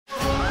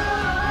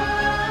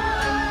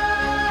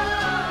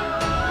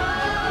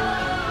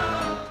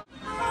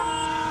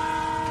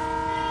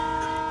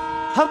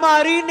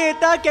हमारी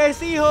नेता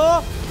कैसी हो?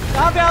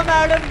 काव्या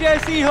मैडम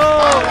जैसी हो।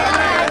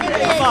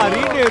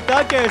 हमारी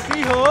नेता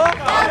कैसी हो?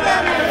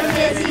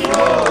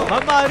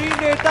 हमारी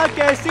नेता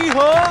कैसी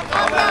हो?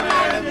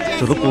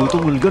 चलो कोई तो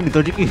मिल गया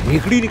नेताजी की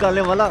हेकड़ी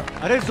निकालने वाला।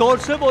 अरे जोर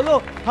से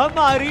बोलो,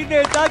 हमारी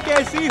नेता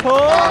कैसी हो?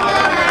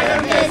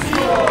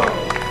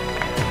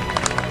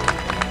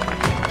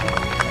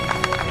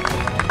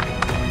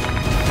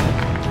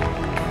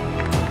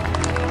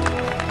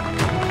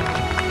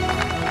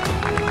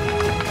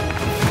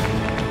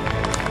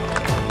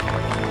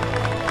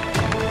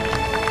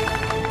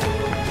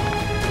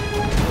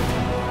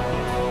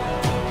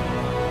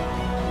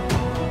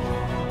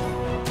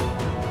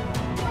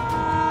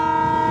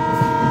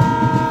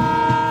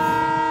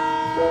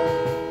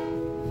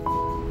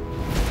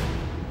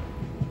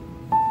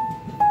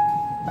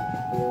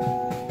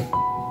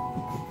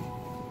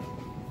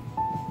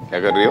 क्या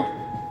कर रही हो?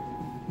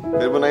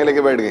 फिर बनाई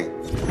लेके बैठ गई?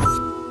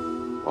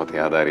 बहुत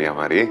याद आ रही है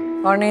हमारी।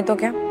 और नहीं तो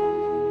क्या,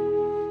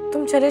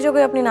 तुम चले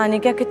जाओगे अपनी नानी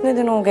क्या? कितने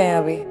दिन हो गए हैं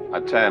अभी।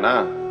 अच्छा है ना,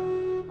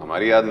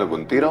 हमारी याद में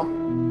बुनती रहो,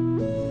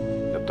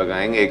 जब तक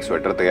आएंगे एक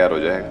स्वेटर तैयार हो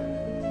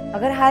जाएगा।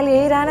 अगर हाल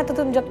यही रहा ना तो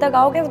तुम जब तक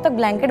आओगे तब तक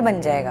ब्लैंकेट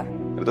बन जाएगा।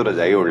 फिर तो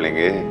रजाई ओढ़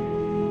लेंगे।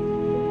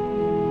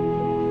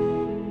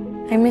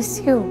 I miss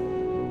you.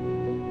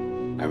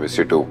 I miss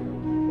you too.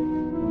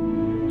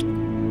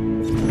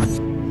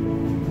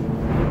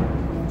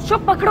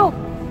 शुभ पकड़ो।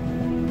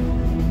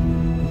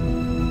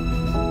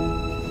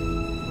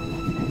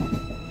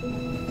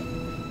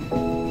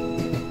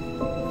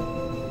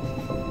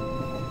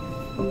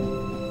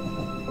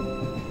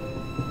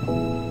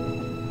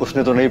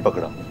 उसने तो नहीं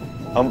पकड़ा,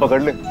 हम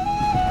पकड़ ले।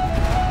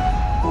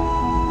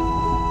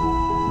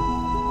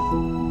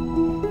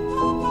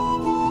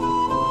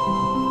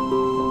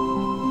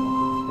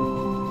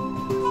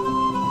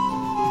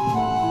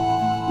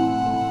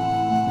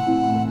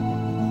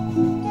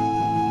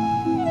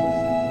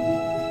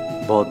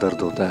 बहुत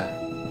दर्द होता है,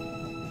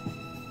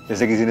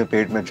 जैसे किसी ने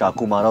पेट में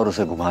चाकू मारा और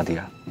उसे घुमा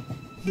दिया।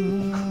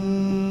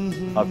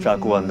 अब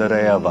चाकू अंदर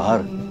है या बाहर,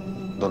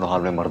 दोनों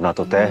हाल में मरना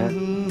तो तय है।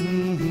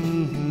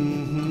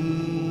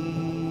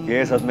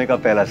 ये सदमे का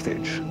पहला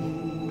स्टेज,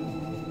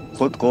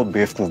 खुद को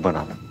बेवकूफ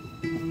बनाना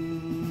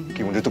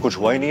कि मुझे तो कुछ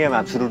हुआ ही नहीं है, मैं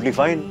एब्सोल्युटली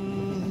फाइन।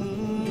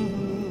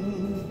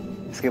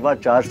 इसके बाद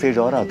 4 स्टेज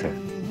और आते हैं।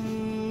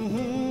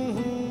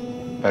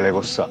 पहले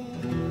गुस्सा,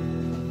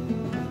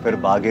 फिर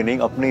बार्गेनिंग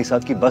अपने ही साथ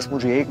की बस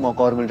मुझे एक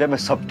मौका और मिल जाए मैं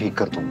सब ठीक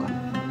कर दूंगा।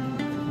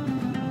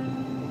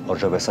 और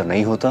जब ऐसा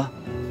नहीं होता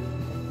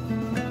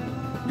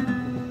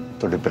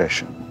तो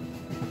डिप्रेशन।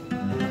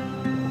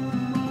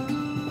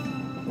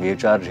 ये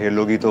 4 झेल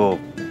लोगी तो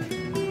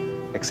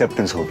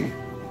एक्सेप्टेंस होगी,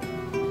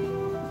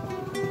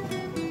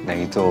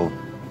 नहीं तो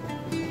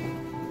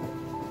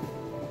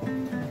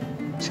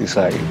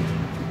सुसाइड।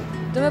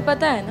 तुम्हें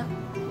पता है ना,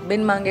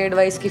 बिन मांगे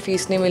एडवाइस की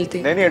फीस नहीं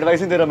मिलती। नहीं एडवाइस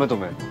नहीं दे रहा मैं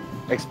तुम्हें,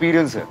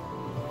 एक्सपीरियंस है।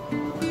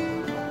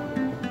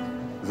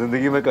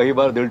 जिंदगी में कई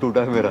बार दिल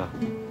टूटा है मेरा,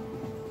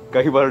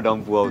 कई बार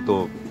डंप हुआ हो तो।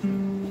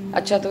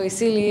 अच्छा, तो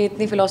इसीलिए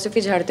इतनी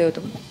फिलॉसफी झाड़ते हो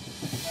तुम?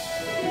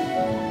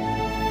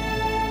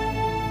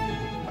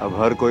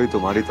 अब हर कोई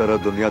तुम्हारी तरह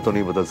दुनिया तो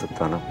नहीं बदल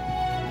सकता ना।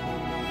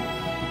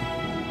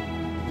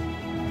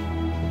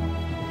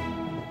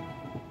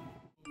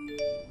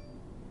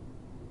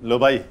 लो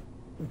भाई,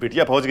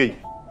 बिटिया पहुंच गई।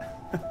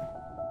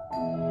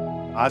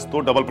 आज तो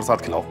डबल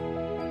प्रसाद खिलाओ।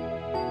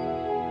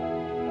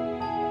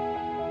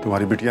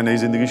 तुम्हारी बिटिया नई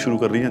जिंदगी शुरू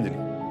कर रही है अंजलि,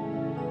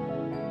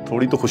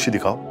 थोड़ी तो खुशी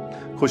दिखाओ।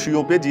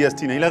 खुशियों पे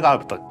जीएसटी नहीं लगा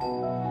अब तक।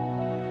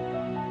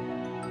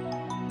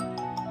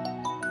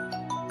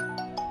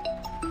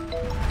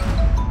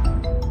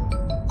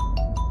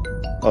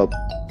 अब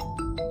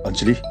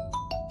अंजलि।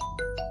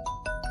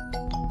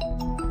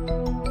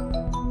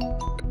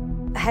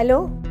 हेलो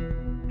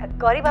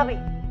गौरी भाभी,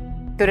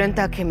 तुरंत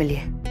आके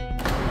मिलिए।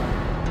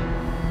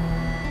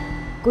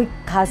 कोई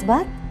खास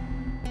बात?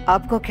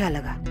 आपको क्या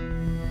लगा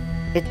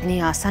इतनी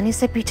आसानी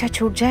से पीछा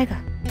छूट जाएगा?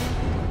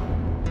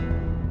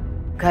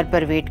 घर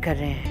पर वेट कर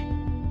रहे हैं।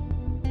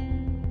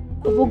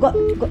 वो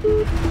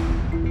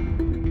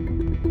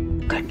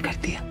कट कर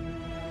दिया।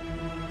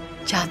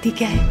 चाहती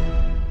क्या है?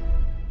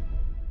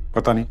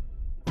 पता नहीं,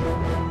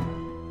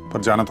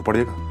 पर जाना तो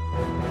पड़ेगा।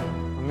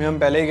 मम्मी, हम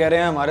पहले ही कह रहे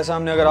हैं, हमारे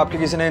सामने अगर आपकी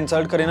किसी ने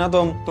इंसल्ट करे ना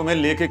तो हम। तुम्हें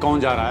लेके कौन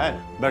जा रहा है?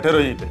 बैठे रहो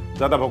यहीं पे,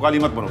 ज्यादा भौकाली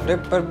मत बनो। अरे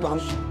पर हम।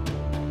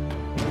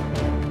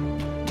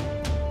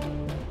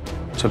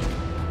 चलो।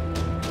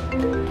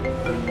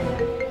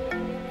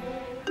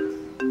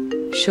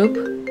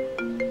 शुभ।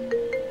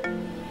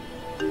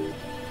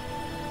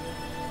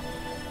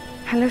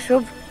 हेलो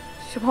शुभ।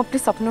 शुभ, अपने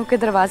सपनों के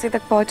दरवाजे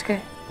तक पहुंच गए।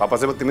 पापा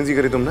से बदतमीजी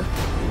करी तुमने?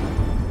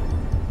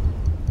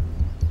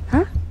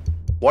 हाँ?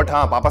 व्हाट?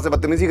 हाँ, पापा से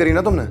बदतमीजी करी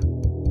ना तुमने?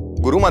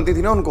 गुरु मानती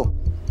थी ना उनको,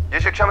 ये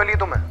शिक्षा मिली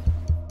तुम्हें।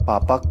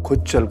 पापा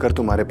खुद चलकर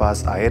तुम्हारे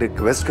पास आए,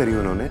 रिक्वेस्ट करी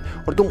उन्होंने,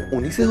 और तुम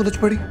उन्हीं से उलझ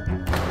पड़ी।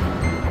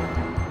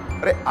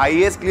 अरे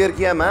आईएएस क्लियर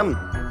किया मैम,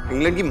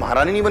 इंग्लैंड की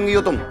महारानी नहीं बन गई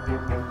हो तुम।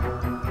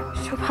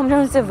 शुभ, हमने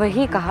उनसे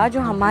वही कहा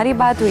जो हमारी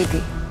बात हुई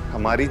थी।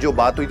 हमारी जो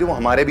बात हुई थी वो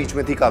हमारे बीच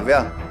में थी काव्या।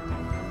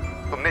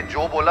 तुमने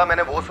जो बोला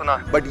मैंने वो सुना,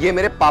 बट ये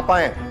मेरे पापा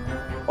हैं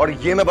और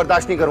ये मैं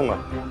बर्दाश्त नहीं करूंगा।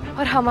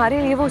 और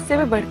हमारे लिए वो उससे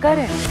भी बढ़कर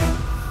है।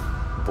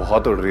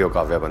 बहुत उड़ रही हो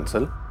काव्या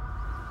बंसल,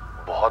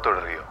 बहुत उड़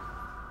रही हो।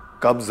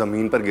 कब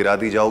जमीन पर गिरा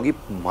दी जाओगी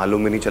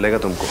मालूम भी नहीं चलेगा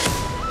तुमको।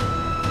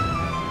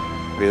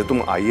 ये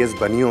तुम आईएएस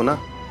बनी हो ना,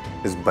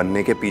 इस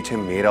बनने के पीछे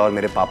मेरा और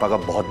मेरे पापा का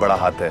बहुत बड़ा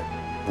हाथ है,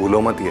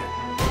 भूलो मत ये।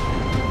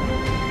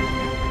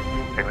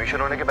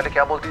 एडमिशन होने के पहले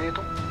क्या बोलती थी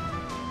तुम?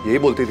 यही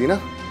बोलती थी ना,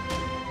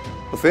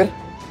 तो फिर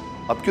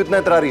अब क्यों इतना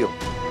इतरा रही हो?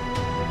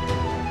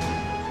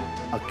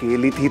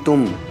 अकेली थी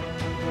तुम,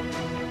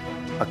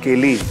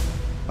 अकेली,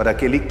 और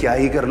अकेली क्या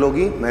ही कर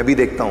लोगी मैं भी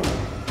देखता हूं।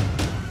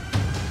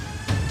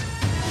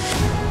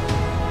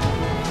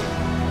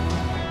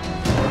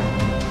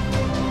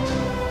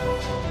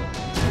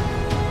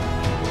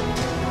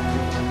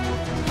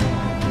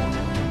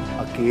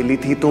 अकेली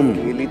थी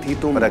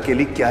तुम, और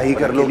अकेली क्या ही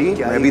कर लोगी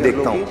मैं भी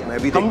देखता हूं।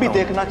 हम भी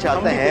देखना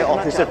चाहते हैं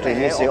ऑफिसर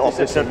ट्रेनिंग से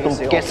ऑफिसर तुम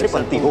कैसे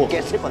बनती हो।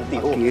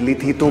 अकेली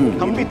थी तुम,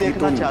 हम भी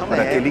देखना चाहते और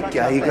हैं अकेली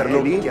क्या ही कर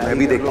लोगी मैं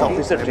भी देखता हूं।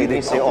 ऑफिसर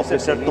ट्रेनिंग से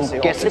ऑफिसर तुम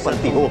कैसे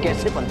बनती हो।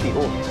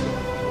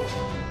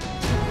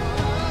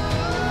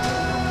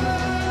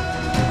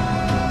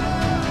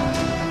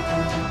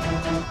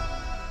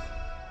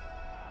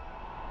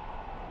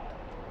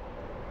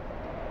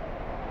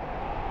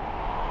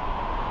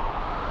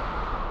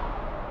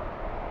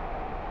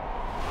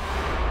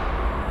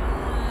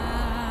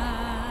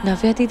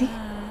 नव्या दीदी,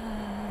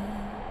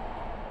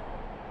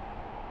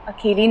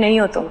 अकेली नहीं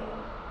हो तुम।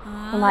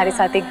 तुम्हारे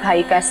साथ एक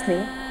भाई का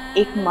स्नेह,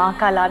 एक माँ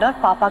का लाड और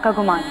पापा का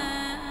गुमान।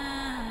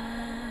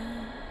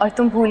 और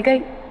तुम भूल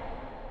गई,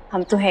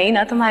 हम तो है ही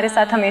ना तुम्हारे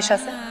साथ हमेशा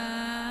से।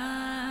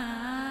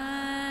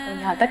 तुम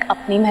यहाँ तक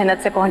अपनी मेहनत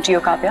से पहुंची हो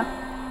काव्या,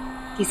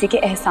 किसी के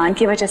एहसान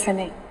की वजह से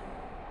नहीं।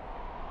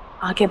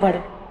 आगे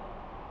बढ़ो।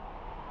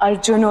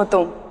 अर्जुन हो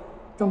तुम,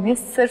 तुम्हें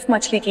सिर्फ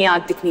मछली की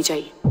आंख दिखनी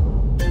चाहिए।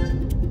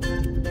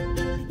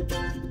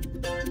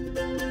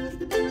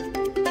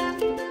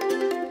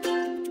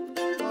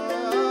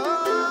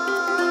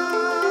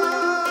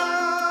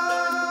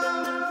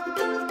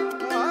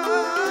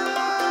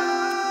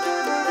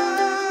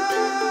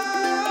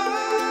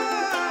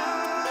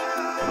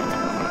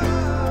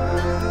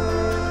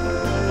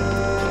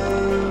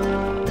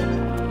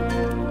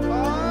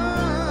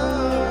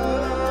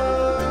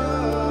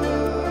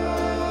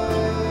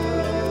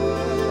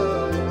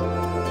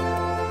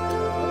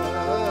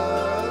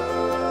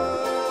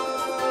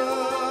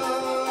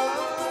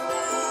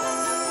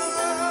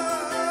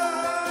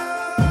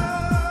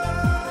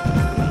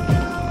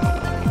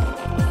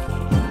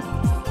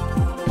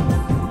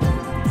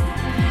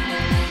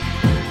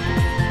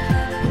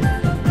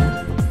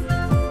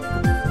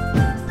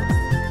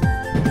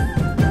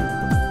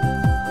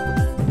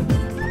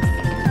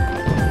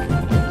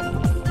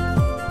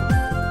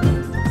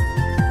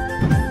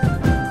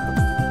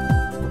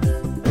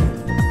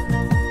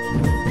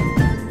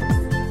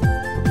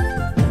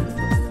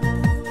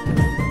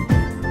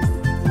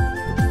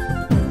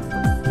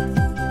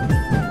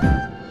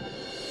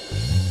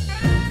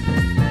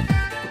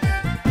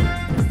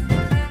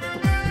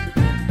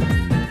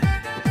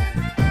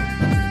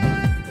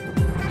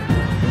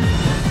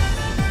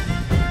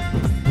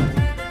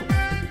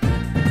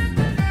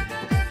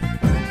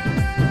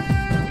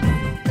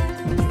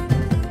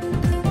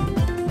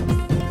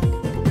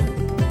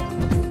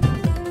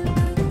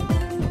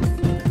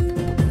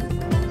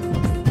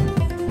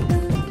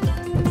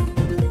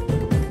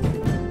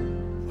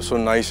 So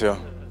nice here.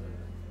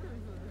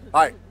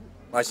 Hi,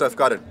 myself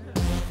Karan.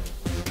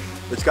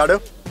 Which Karan?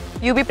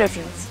 UB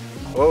preference.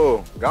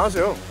 Oh, कहाँ से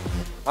हो?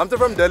 I'm तो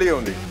from Delhi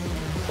only.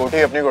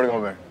 कोठी अपनी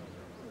गुड़गांव में।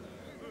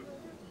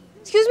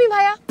 Excuse me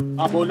भैया।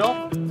 हाँ बोलो।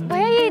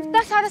 भैया ये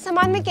इतना सारा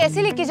सामान मैं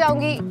कैसे लेके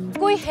जाऊंगी?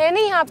 कोई है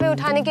नहीं यहाँ पे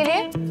उठाने के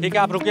लिए? ठीक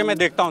है आप रुकिए, मैं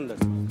देखता हूँ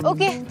अंदर।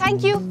 Okay,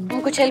 thank you.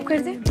 हम कुछ हेल्प कर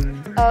दे?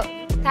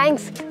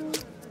 थैंक्स।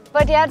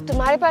 बट यार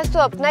तुम्हारे पास तो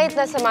अपना ही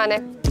इतना सामान है।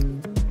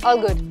 All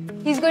good.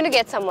 He's going to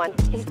get someone.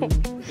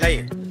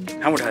 लाइए,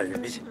 हम उठा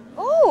देंगे।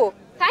 ओह,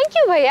 थैंक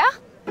यू भैया।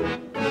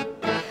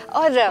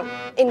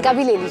 और इनका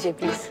भी ले लीजिए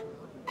प्लीज।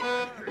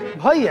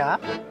 भैया,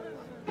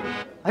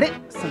 अरे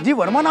संजीव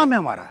वर्मा नाम है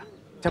हमारा,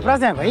 छपरा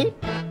से हैं भाई।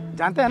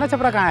 जानते हैं ना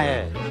छपरा कहाँ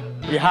है?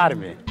 बिहार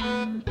में।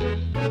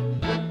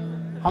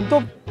 हम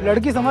तो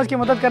लड़की समझ के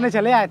मदद करने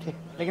चले आए थे,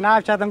 लेकिन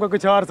आप शायद हमको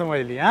कुछ और समझ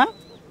लिया। हाँ?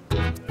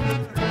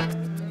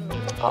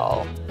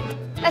 Oh,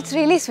 that's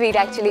really sweet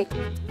actually.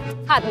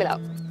 हाथ मिलाओ।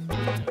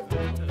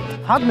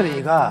 हाथ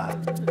मिलाइएगा?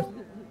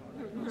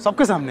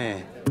 सबके सामने?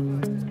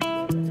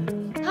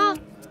 हाँ,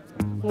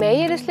 मैं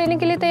ये रिस्क लेने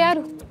के लिए तैयार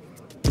हूँ।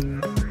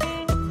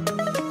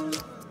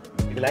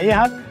 मिलाइए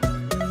हाथ।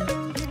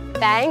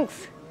 थैंक्स।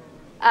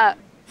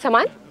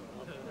 सामान?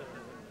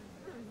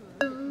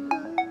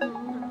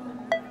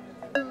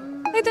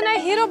 इतना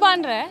हीरो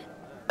बन रहा है,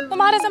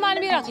 तुम्हारे सामान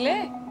भी रख ले।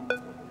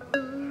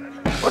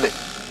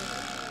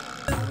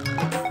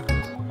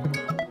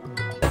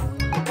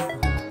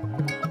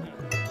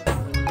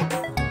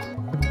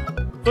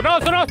 सुनो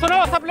सुनो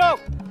सुनो सब लोग,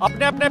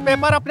 अपने अपने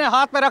पेपर अपने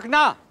हाथ में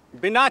रखना।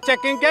 बिना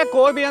चेकिंग के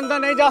कोई भी अंदर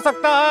नहीं जा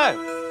सकता है।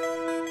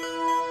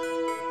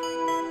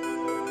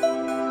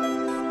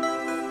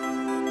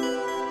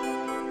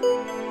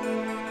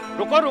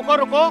 रुको रुको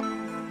रुको,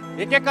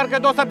 एक एक करके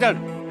दो सज्जन,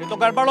 ये तो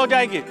गड़बड़ हो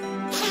जाएगी।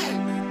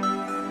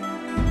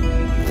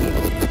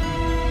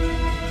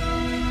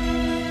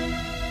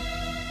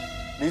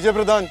 लीजिए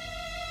प्रधान।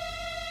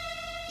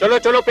 चलो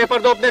चलो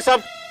पेपर दो अपने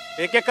सब,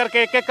 एक एक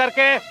करके एक एक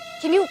करके।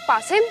 Can you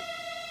pass him?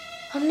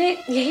 हमने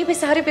यही पे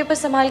सारे पेपर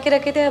संभाल के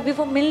रखे थे, अभी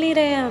वो मिल नहीं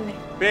रहे हैं हमें।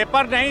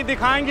 पेपर नहीं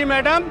दिखाएंगी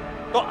मैडम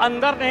तो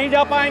अंदर नहीं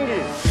जा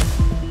पाएंगी।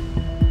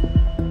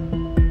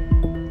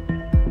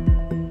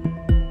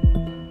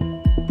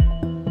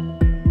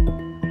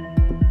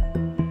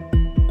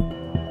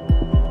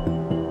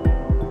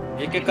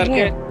 एक एक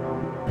करके।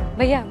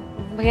 भैया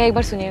भैया एक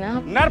बार सुनिए ना।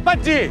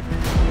 नरपत जी,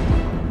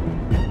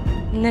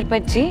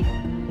 नरपत जी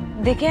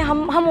देखिए,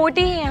 हम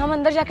ओटी हैं, हम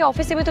अंदर जाके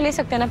ऑफिस से भी तो ले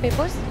सकते हैं ना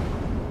पेपर्स।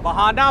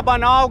 बहाना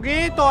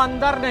बनाओगी तो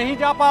अंदर नहीं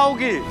जा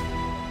पाओगी।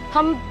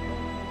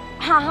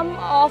 हम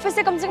ऑफिस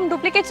से कम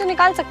डुप्लीकेट तो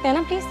निकाल सकते हैं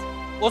ना प्लीज।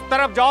 उस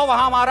तरफ जाओ,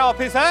 वहां हमारा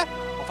ऑफिस है,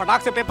 और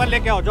फटाक से पेपर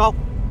लेके आओ, जाओ।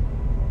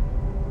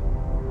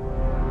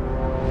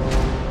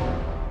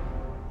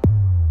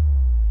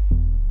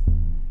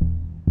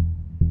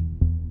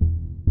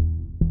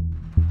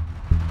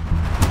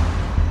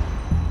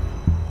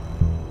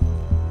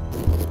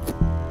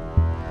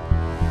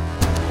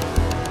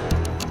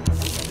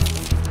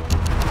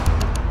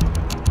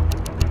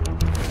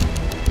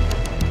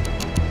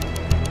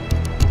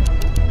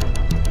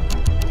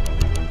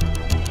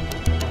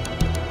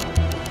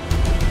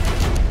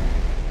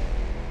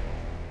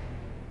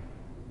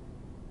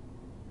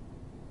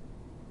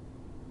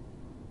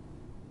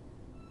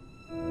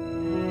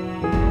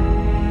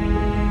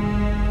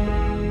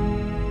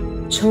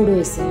 छोड़ो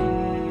इसे।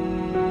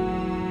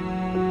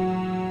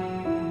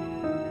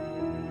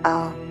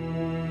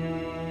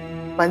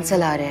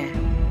 बंसल आ रहे हैं,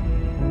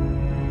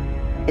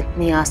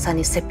 इतनी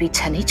आसानी से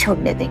पीछा नहीं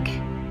छोड़ने देंगे,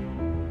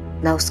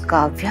 ना उस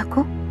काव्या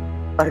को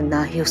और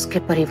ना ही उसके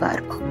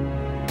परिवार को।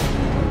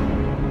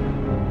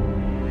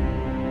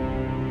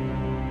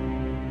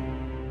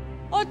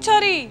 ओ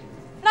छोरी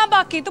ना,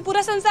 बाकी तो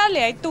पूरा संसार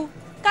ले आई, तू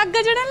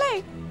कागज जड़ा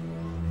लाई।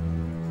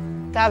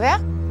 काव्या,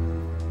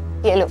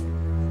 ये लो,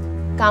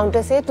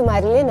 काउंटर से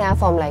तुम्हारे लिए नया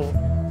फॉर्म लाई।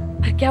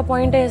 पर क्या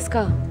पॉइंट है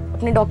इसका?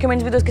 अपने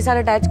डॉक्यूमेंट्स भी तो उसके साथ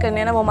अटैच करने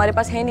हैं ना, वो हमारे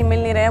पास है नहीं,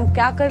 मिल नहीं रहे, हम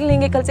क्या कर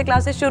लेंगे? कल से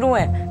क्लासेस शुरू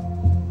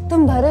हैं।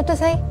 तुम भरो तो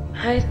सही।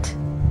 हट।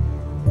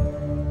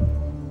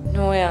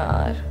 नो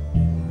यार।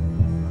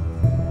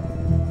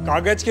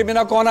 कागज के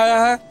बिना कौन आया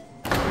है?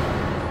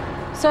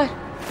 सर।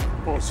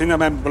 ओ, सिन्हा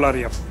मैम बुला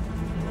रही है।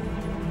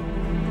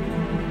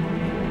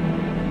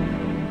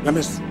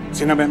 रमेश,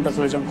 सिन्हा मैम पास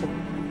ले जाओ उनको।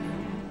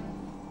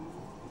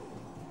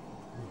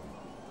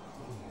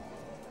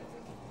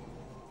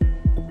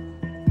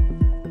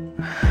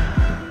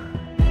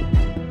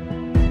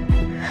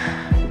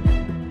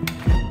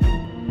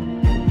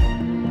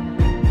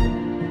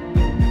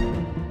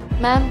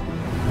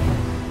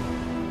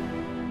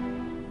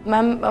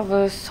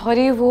 मैम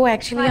सॉरी, वो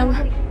एक्चुअली हम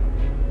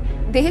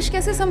देश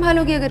कैसे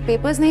संभालोगी अगर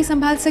पेपर्स नहीं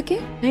संभाल सके?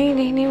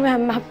 नहीं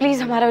मैम,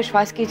 प्लीज हमारा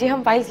विश्वास कीजिए,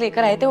 हम फाइल्स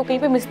लेकर आए थे, वो कहीं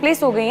पे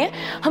मिसप्लेस हो गई हैं,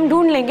 हम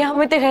ढूंढ लेंगे,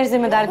 हम इतने गैर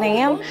जिम्मेदार नहीं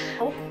हैं हम।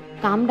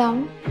 Calm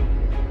down.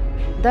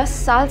 10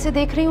 साल से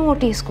देख रही हूँ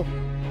ओटीज को।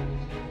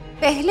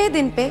 पहले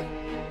दिन पे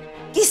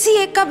किसी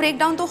एक का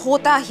ब्रेकडाउन तो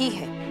होता ही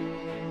है।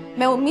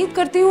 मैं उम्मीद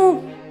करती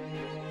हूँ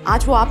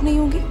आज वो आप नहीं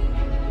होंगी।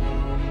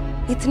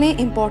 इतने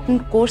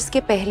इंपॉर्टेंट कोर्स के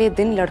पहले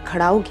दिन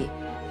लड़खड़ाओगी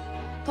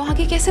तो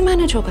आगे कैसे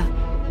मैनेज होगा?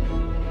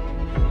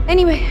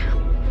 एनीवे,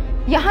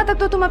 यहाँ तक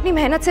तो तुम अपनी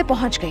मेहनत से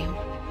पहुंच गई हो,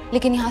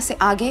 लेकिन यहाँ से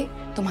आगे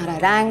तुम्हारा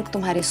रैंक,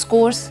 तुम्हारे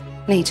स्कोर्स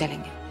नहीं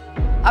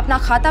चलेंगे। अपना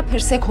खाता फिर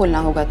से खोलना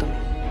होगा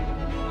तुम्हें।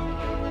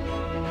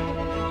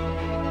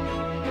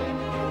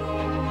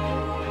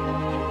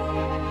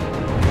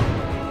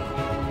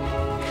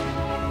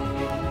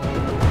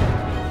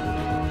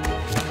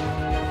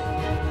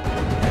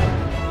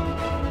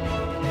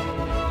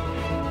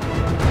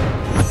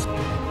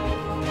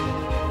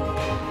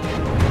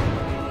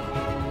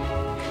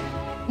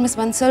 मिस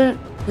बंसल,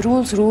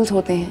 रूल्स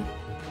होते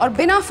हैं और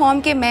बिना फॉर्म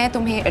के मैं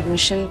तुम्हें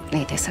एडमिशन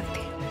नहीं दे सकती।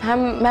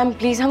 मैम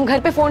प्लीज, हम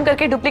घर पे फोन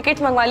करके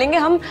डुप्लीकेट्स मंगवा लेंगे,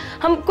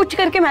 हम कुछ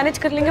करके मैनेज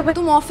कर लेंगे।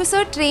 तुम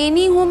ऑफिसर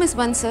ट्रेनी हो मिस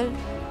बंसल,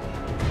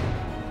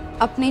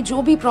 अपने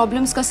जो भी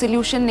प्रॉब्लम्स का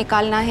सलूशन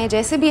निकालना है,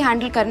 जैसे भी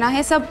हैंडल करना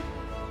है, सब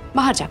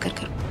बाहर जाकर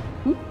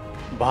करो।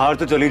 बाहर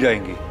तो चली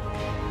जाएंगी।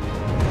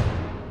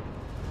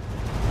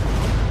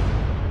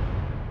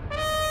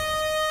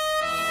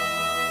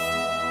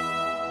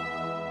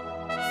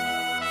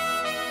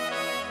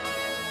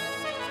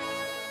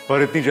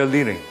 पर इतनी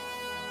जल्दी नहीं,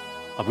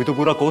 अभी तो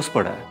पूरा कोर्स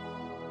पड़ा है।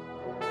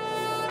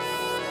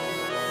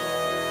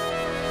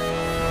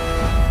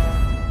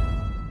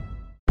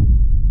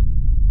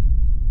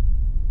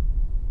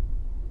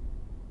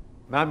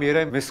 मैम, ये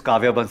रहे मिस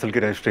काव्या बंसल के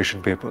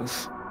रजिस्ट्रेशन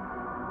पेपर्स।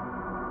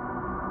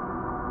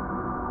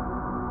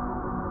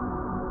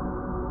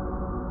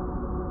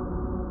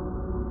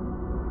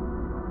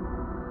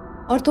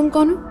 और तुम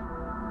कौन हो?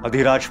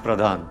 अधिराज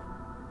प्रधान,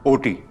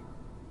 OT,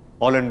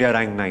 all India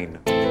rank 9।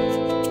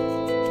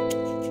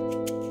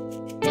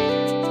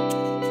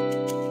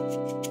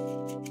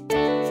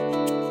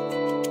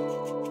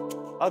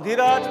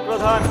 Adhiraj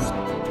प्रधान,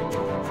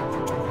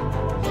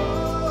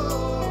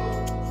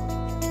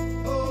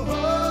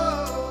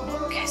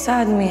 कैसा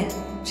आदमी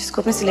है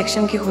जिसको अपने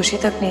सिलेक्शन की खुशी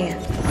तक नहीं है।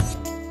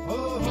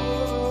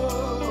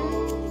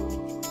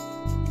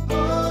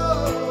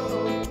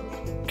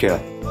 क्या?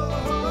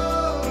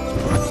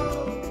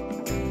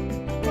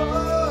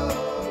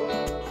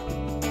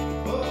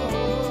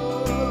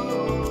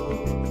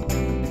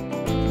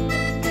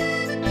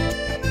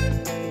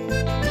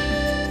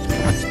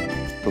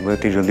 तो मैं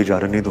इतनी जल्दी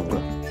जाने नहीं दूंगा,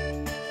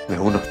 मैं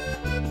हूं ना।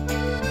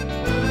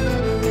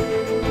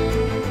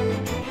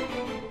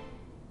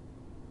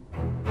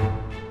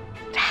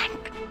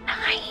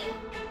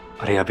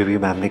 अरे अभी भी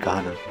मैम ने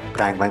कहा ना,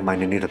 रैंक वैंक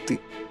मायने नहीं रखती,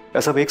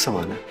 ऐसा एक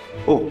समान है।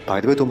 ओ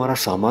बाय द वे, तुम्हारा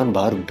सामान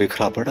बाहर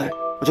बिखरा पड़ा है,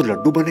 जो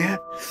लड्डू बने हैं,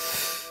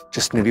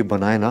 जिसने भी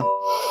बनाए ना,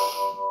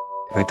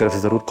 मेरी तरफ से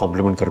जरूर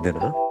कॉम्प्लीमेंट कर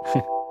देना।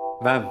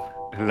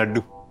 Ma'am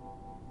Laddu.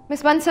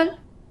 Miss Bansal,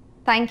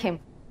 thank him.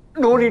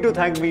 No need to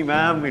thank me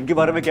ma'am, इनके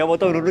बारे में क्या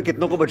पता उन्होंने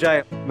कितनों को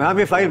बचाया। मैम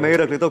ये फाइल मैं ही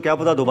रख लेता हूँ, क्या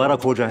पता दोबारा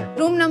खो जाए।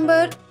 रूम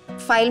नंबर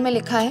फाइल में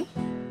लिखा है,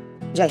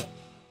 जय।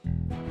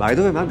 बाय द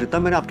वे मैम, जितना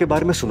मैंने आपके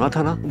बारे में सुना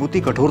था ना, वो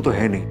उतनी कठोर तो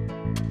है नहीं,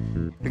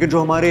 लेकिन जो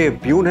हमारे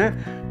प्यून है,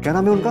 क्या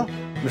नाम है उनका,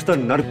 mister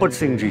Narpat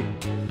Singh ji,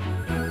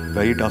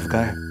 very tough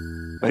guy,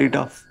 very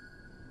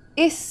tough.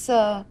 इस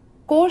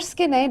कोर्स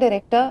के नए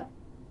डायरेक्टर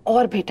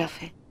और भी टफ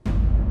है।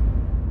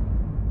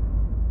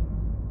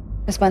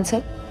 मिस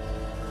बंसल,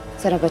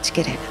 जरा बच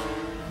के रहना।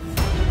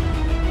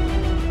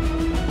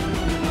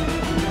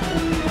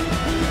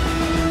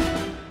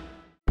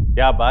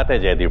 क्या बात है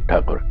जयदीप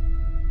ठाकुर,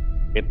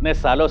 इतने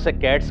सालों से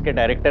कैट्स के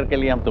डायरेक्टर के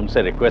लिए हम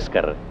तुमसे रिक्वेस्ट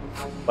कर रहे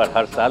हैं, पर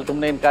हर साल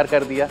तुमने इनकार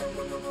कर दिया।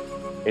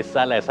 इस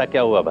साल ऐसा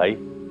क्या हुआ भाई?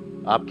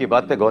 आपकी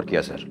बात पे गौर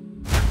किया सर,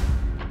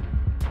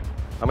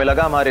 हमें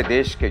लगा हमारे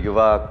देश के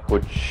युवा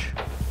कुछ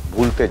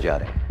भूलते जा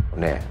रहे हैं,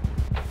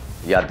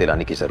 उन्हें याद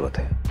दिलाने की जरूरत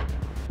है।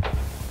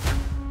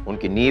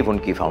 उनकी नींव,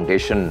 उनकी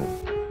फाउंडेशन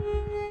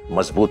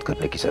मजबूत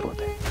करने की जरूरत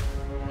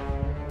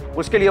है।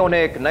 उसके लिए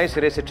उन्हें एक नए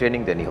सिरे से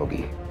ट्रेनिंग देनी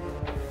होगी,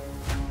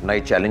 नए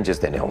चैलेंजेस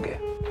देने होंगे।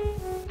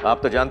 आप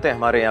तो जानते हैं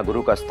हमारे यहां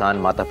गुरु का स्थान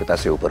माता पिता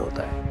से ऊपर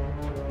होता है।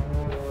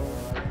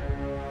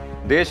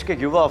 देश के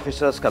युवा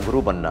ऑफिसर्स का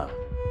गुरु बनना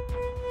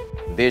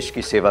देश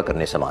की सेवा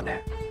करने समान है।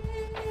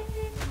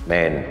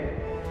 मैं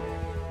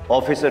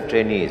ऑफिसर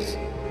ट्रेनीज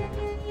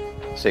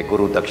से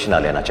गुरु दक्षिणा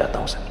लेना चाहता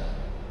हूं सर।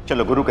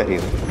 चलो गुरु कह रही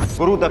हो,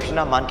 गुरु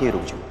दक्षिणा मान के ही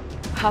रुक जाओ।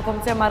 आप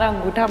हमसे हमारा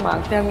अंगूठा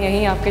मांगते, हम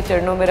यहीं आपके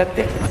चरणों में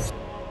रखते।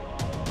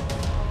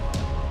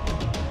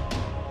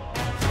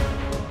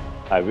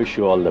 I wish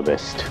you all the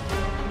best.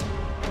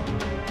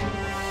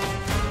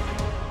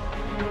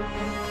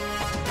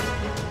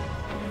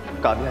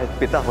 Kavya, एक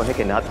पिता होने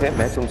के नाते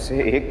मैं तुमसे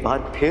एक बार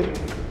फिर,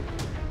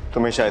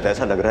 तुम्हें शायद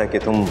ऐसा लग रहा है कि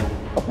तुम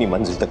अपनी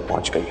मंजिल तक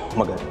पहुंच गई हो,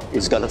 मगर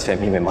इस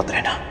गलतफहमी में मत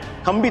रहना।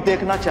 हम भी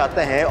देखना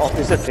चाहते हैं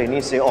ऑफिसर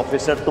ट्रेनी से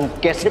ऑफिसर तुम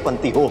कैसे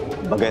बनती हो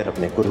बगैर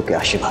अपने गुरु के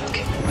आशीर्वाद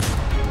के।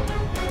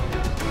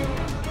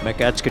 मैं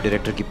कैट्स के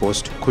डायरेक्टर की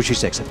पोस्ट खुशी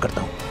से एक्सेप्ट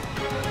करता हूं।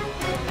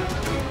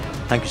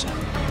 Thank you sir.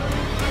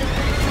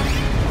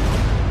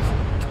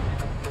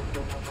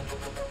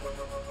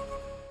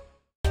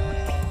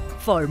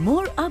 For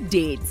more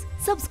updates,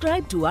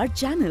 subscribe to our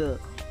channel,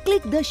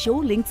 click the show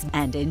links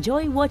and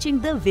enjoy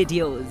watching the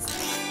videos.